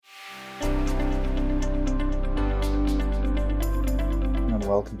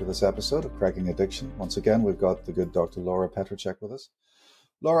welcome to this episode of Cracking Addiction. Once again, we've got the good Dr. Laura Petracek with us.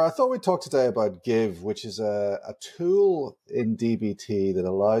 Laura, I thought we'd talk today about Give, which is a tool in DBT that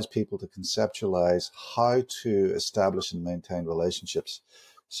allows people to conceptualize how to establish and maintain relationships.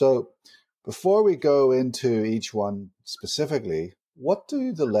 So before we go into each one specifically, what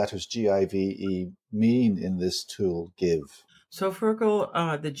do the letters G-I-V-E mean in this tool, Give? So Virgil,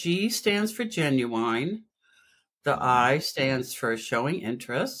 the G stands for genuine. The I stands for showing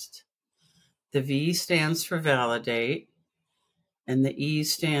interest. The V stands for validate. And the E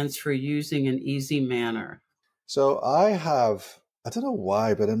stands for using an easy manner. So I don't know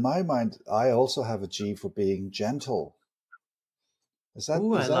why, but in my mind, I also have a G for being gentle. Is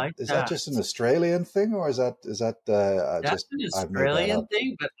that just an Australian thing, or is that That's just an I've made that Australian up?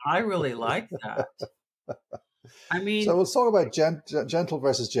 thing, but I really like that. I mean, So let's talk about gentle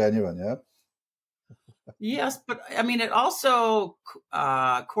versus genuine, yeah? yes, but I mean, it also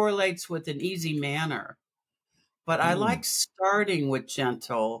correlates with an easy manner. But I like starting with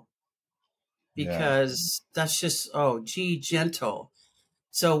gentle because that's just, gentle.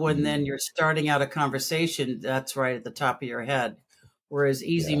 So when then you're starting out a conversation, that's right at the top of your head. Whereas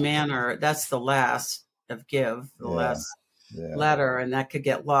easy manner, that's the last of Give, the last letter, and that could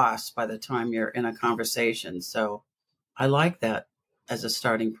get lost by the time you're in a conversation. So I like that as a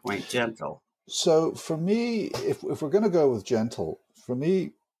starting point, gentle. So for me, if we're going to go with gentle, for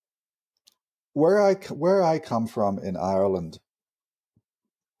me, where I come from in Ireland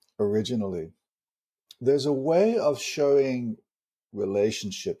originally, there's a way of showing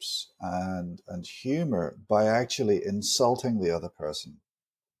relationships and humor by actually insulting the other person.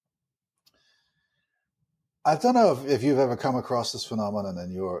 I don't know if you've ever come across this phenomenon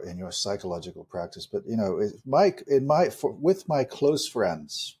in your psychological practice, but with my close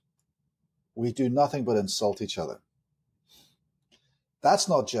friends, we do nothing but insult each other. That's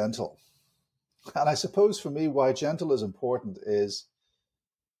not gentle. And I suppose for me, why gentle is important is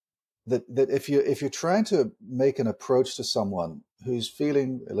that if you're trying to make an approach to someone who's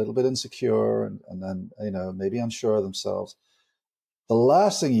feeling a little bit insecure and then, maybe unsure of themselves, the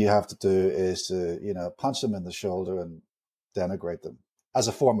last thing you have to do is to, punch them in the shoulder and denigrate them as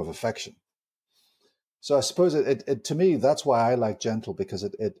a form of affection. So I suppose it to me, that's why I like gentle, because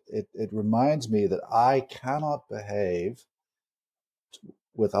it reminds me that I cannot behave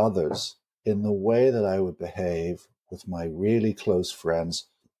with others in the way that I would behave with my really close friends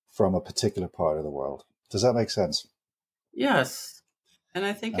from a particular part of the world. Does that make sense? Yes. And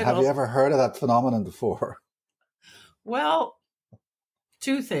I think have you ever heard of that phenomenon before? Well,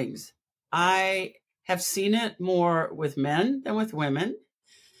 two things. I have seen it more with men than with women,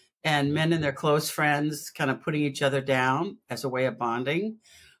 and men and their close friends kind of putting each other down as a way of bonding,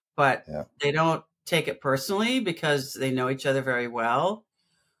 but they don't take it personally because they know each other very well.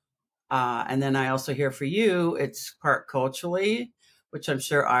 And then I also hear for you, it's part culturally, which I'm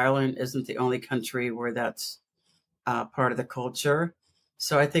sure Ireland isn't the only country where that's part of the culture.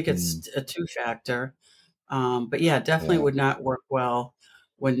 So I think it's a two-factor. But definitely would not work well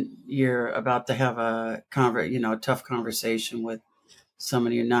when you're about to have a tough conversation with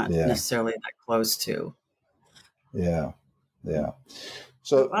someone you're not necessarily that close to. Yeah.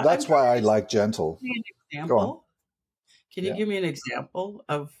 So that's why I like gentle. Go on. Can you give me an example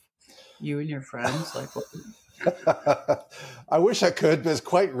of you and your friends? Like, I wish I could, but it's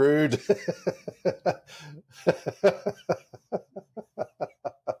quite rude.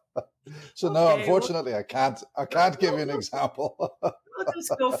 So no, unfortunately, I can't give you an example. We'll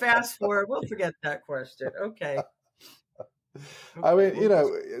just go fast forward. We'll forget that question. Okay. I mean,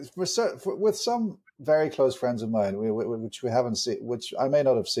 with some very close friends of mine, which we haven't seen, which I may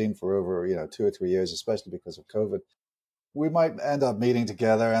not have seen for over 2 or 3 years, especially because of COVID, we might end up meeting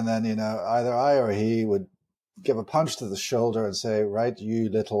together, and then either I or he would give a punch to the shoulder and say, "Right, you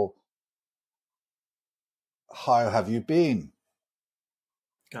little, how have you been?"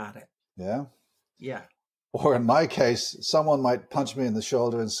 Got it. Yeah. Yeah. Or in my case, someone might punch me in the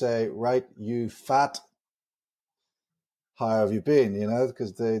shoulder and say, "Right, you fat, how have you been?"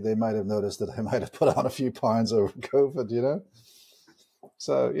 Because they might have noticed that I might have put on a few pounds over COVID,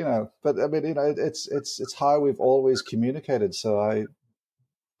 So, but I mean, it's how we've always communicated. So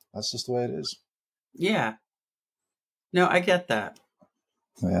that's just the way it is. Yeah. No, I get that.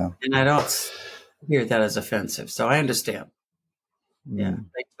 Yeah. And I don't hear that as offensive. So I understand. Yeah.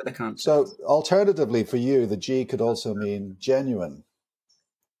 Thanks for the concept. So alternatively for you, the G could also mean genuine.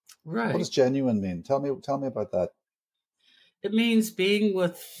 Right. What does genuine mean? Tell me about that. It means being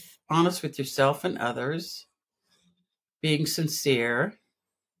honest with yourself and others, being sincere,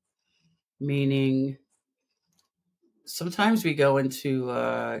 meaning sometimes we go into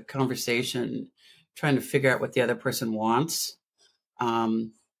a conversation trying to figure out what the other person wants,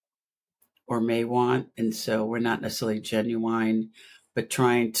 um, or may want. And so we're not necessarily genuine, but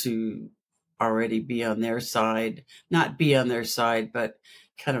trying to already be on their side, not be on their side, but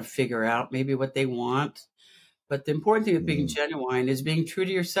kind of figure out maybe what they want. But the important thing of being Mm, genuine is being true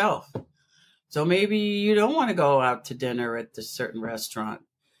to yourself. So maybe you don't want to go out to dinner at this certain restaurant,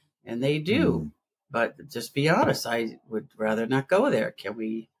 and they do. mm. But just be honest, I would rather not go there. Can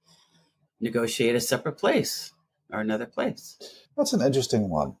we negotiate a separate place or another place? That's an interesting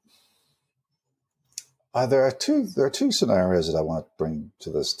one. There are two scenarios that I want to bring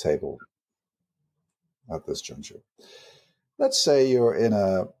to this table at this juncture. Let's say you're in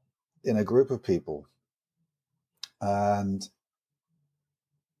a group of people and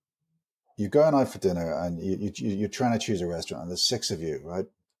you're going out for dinner and you're trying to choose a restaurant and there's six of you, right?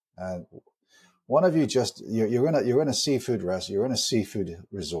 And one of you just you're in a seafood restaurant, you're in a seafood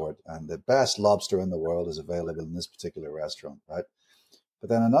resort, and the best lobster in the world is available in this particular restaurant, right? But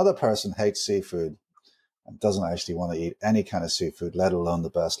then another person hates seafood and doesn't actually want to eat any kind of seafood, let alone the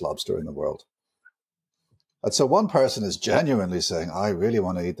best lobster in the world. And so one person is genuinely saying, I really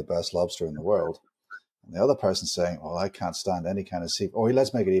want to eat the best lobster in the world. And the other person saying, well, I can't stand any kind of seafood. Or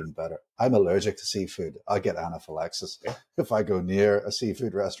let's make it even better. I'm allergic to seafood. I get anaphylaxis if I go near a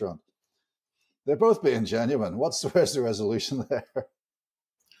seafood restaurant. They're both being genuine. Where's the resolution there?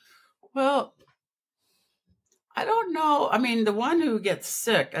 Well, I don't know. I mean, the one who gets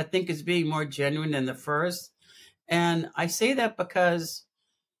sick, I think, is being more genuine than the first. And I say that because,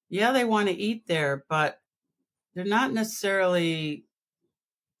 yeah, they want to eat there, but they're not necessarily,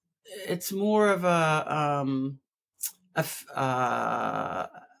 it's more of a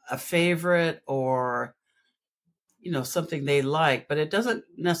favorite, or, something they like, but it doesn't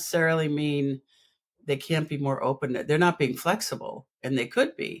necessarily mean they can't be more open. They're not being flexible, and they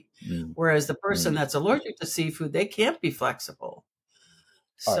could be. Mm, Whereas the person mm. that's allergic to seafood, they can't be flexible.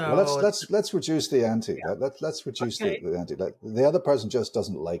 All right. Well, So, let's reduce the ante. yeah, Let's reduce okay. the ante. The other person just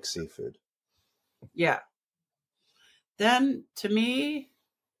doesn't like seafood. Yeah. Then to me,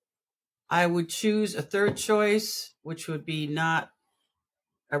 I would choose a third choice, which would be not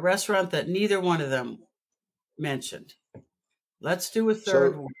a restaurant that neither one of them mentioned. Let's do a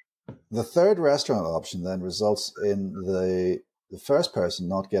third So one. the third restaurant option then results in the first person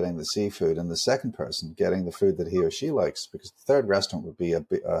not getting the seafood and the second person getting the food that he or she likes, because the third restaurant would be a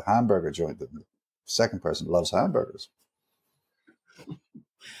hamburger joint that the second person loves hamburgers.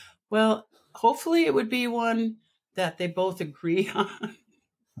 Well, hopefully it would be one that they both agree on,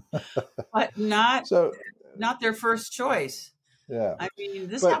 but So not their first choice. yeah, I mean,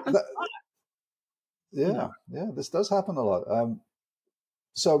 this but happens a lot, you know. yeah, this does happen a lot.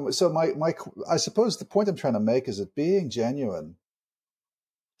 So my I suppose the point I'm trying to make is that being genuine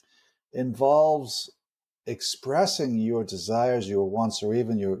involves expressing your desires, your wants, or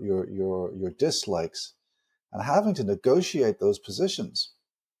even your dislikes, and having to negotiate those positions,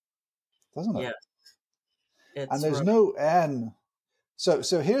 doesn't it? Yeah, And it's there's rough. no end. So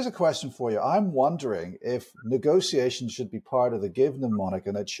here's a question for you. I'm wondering if negotiation should be part of the give mnemonic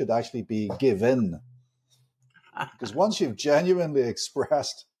and it should actually be give in. Because once you've genuinely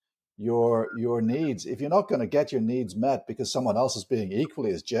expressed your needs, if you're not going to get your needs met because someone else is being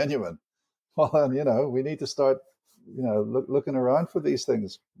equally as genuine, well, then, we need to start, looking around for these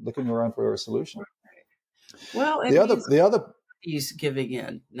things, looking around for a solution. Well, it The other, means the other, he's giving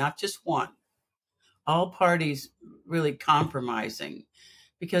in, not just one. All parties really compromising,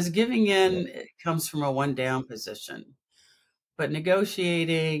 because giving yeah, in comes from a one down position, but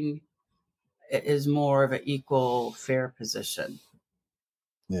negotiating is more of an equal, fair position.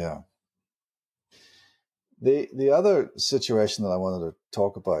 yeah. The other situation that I wanted to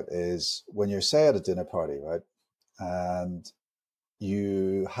talk about is when you're, say, at a dinner party, right? And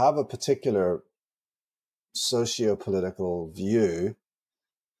you have a particular socio-political view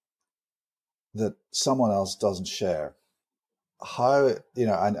that someone else doesn't share. How,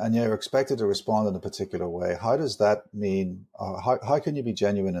 and you're expected to respond in a particular way. How does that mean, how can you be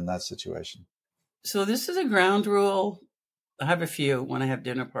genuine in that situation? So, this is a ground rule. I have a few when I have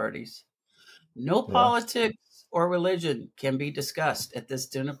dinner parties. No Yeah. politics or religion can be discussed at this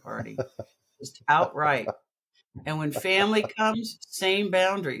dinner party, just outright. And when family comes, same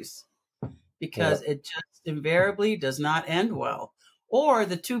boundaries, Yeah. because it just invariably does not end well. Or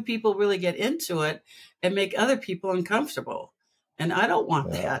the two people really get into it and make other people uncomfortable. And I don't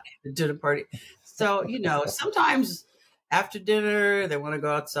want Yeah. that at a dinner party. So, sometimes after dinner, they want to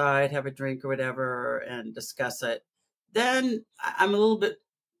go outside, have a drink or whatever, and discuss it. Then I'm a little bit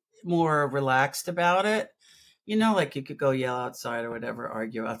more relaxed about it. Like you could go yell outside or whatever,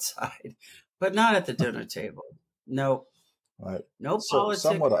 argue outside, but not at the dinner table. No, Right. no So politics.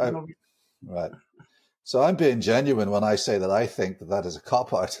 somewhat, No, right. So I'm being genuine when I say that I think that that is a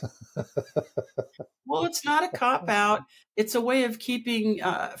cop out. well, it's not a cop out. It's a way of keeping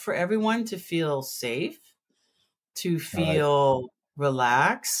for everyone to feel safe, to Right. feel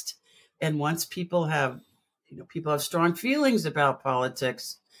relaxed. And once people have strong feelings about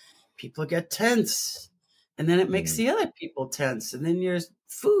politics, people get tense. And then it makes Mm. the other people tense. And then your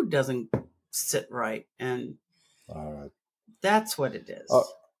food doesn't sit right. And All right. that's what it Oh, is.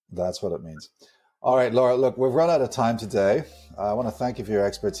 that's what it means. All right, Laura, look, we've run out of time today. I want to thank you for your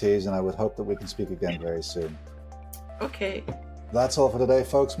expertise, and I would hope that we can speak again very soon. Okay. That's all for today,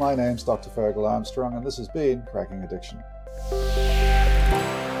 folks. My name's Dr. Fergal Armstrong, and this has been Cracking Addiction.